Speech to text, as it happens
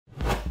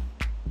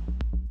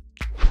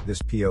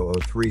This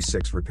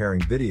P0036 repairing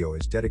video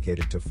is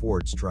dedicated to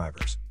Ford's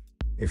drivers.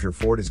 If your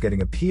Ford is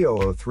getting a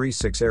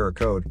P0036 error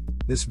code,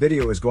 this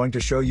video is going to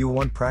show you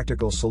one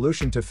practical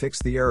solution to fix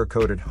the error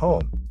code at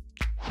home.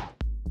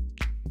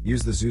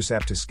 Use the HO2S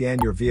app to scan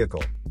your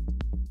vehicle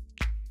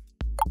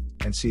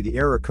and see the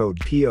error code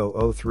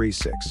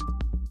P0036.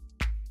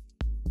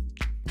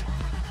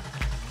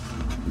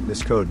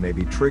 This code may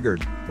be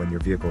triggered when your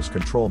vehicle's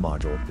control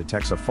module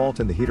detects a fault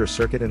in the heater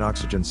circuit and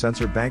oxygen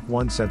sensor bank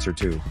 1 sensor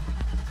 2.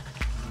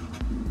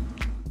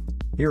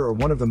 Here are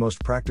one of the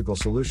most practical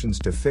solutions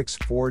to fix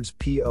Ford's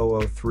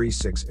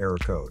P0036 error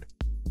code.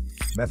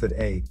 Method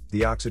A,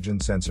 the oxygen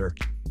sensor.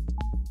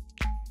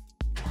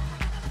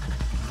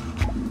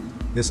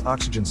 This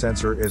oxygen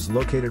sensor is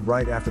located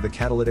right after the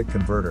catalytic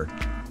converter.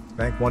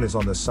 Bank 1 is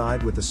on the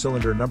side with the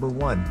cylinder number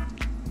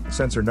 1.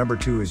 Sensor number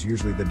 2 is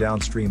usually the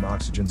downstream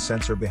oxygen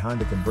sensor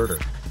behind the converter.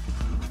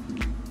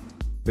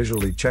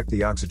 Visually check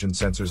the oxygen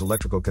sensor's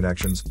electrical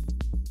connections,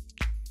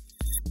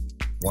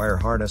 wire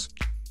harness,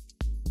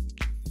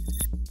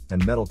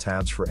 and metal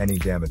tabs for any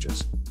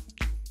damages.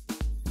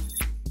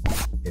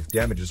 If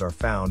damages are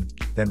found,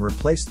 then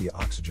replace the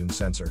oxygen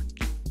sensor.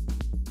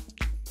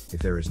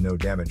 If there is no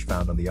damage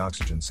found on the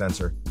oxygen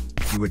sensor,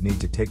 you would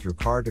need to take your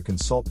car to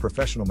consult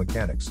professional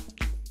mechanics.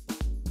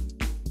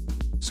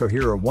 So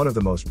here are one of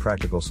the most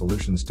practical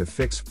solutions to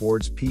fix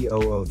Ford's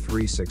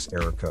P0036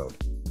 error code.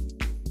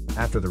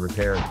 After the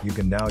repair, you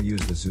can now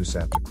use the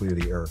HO2S app to clear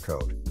the error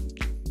code.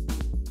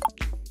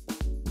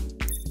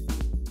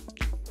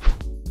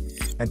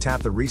 And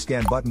tap the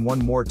rescan button one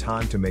more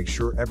time to make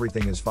sure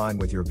everything is fine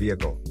with your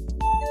vehicle.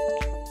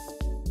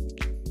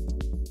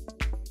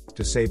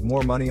 To save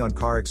more money on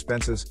car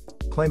expenses,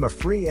 claim a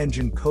free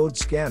engine code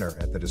scanner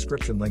at the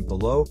description link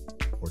below,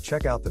 or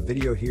check out the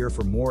video here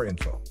for more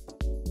info.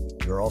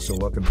 You're also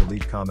welcome to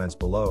leave comments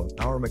below.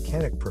 Our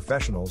mechanic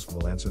professionals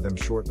will answer them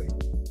shortly.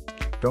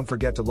 Don't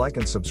forget to like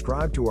and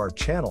subscribe to our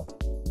channel.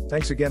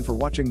 Thanks again for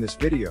watching this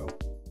video.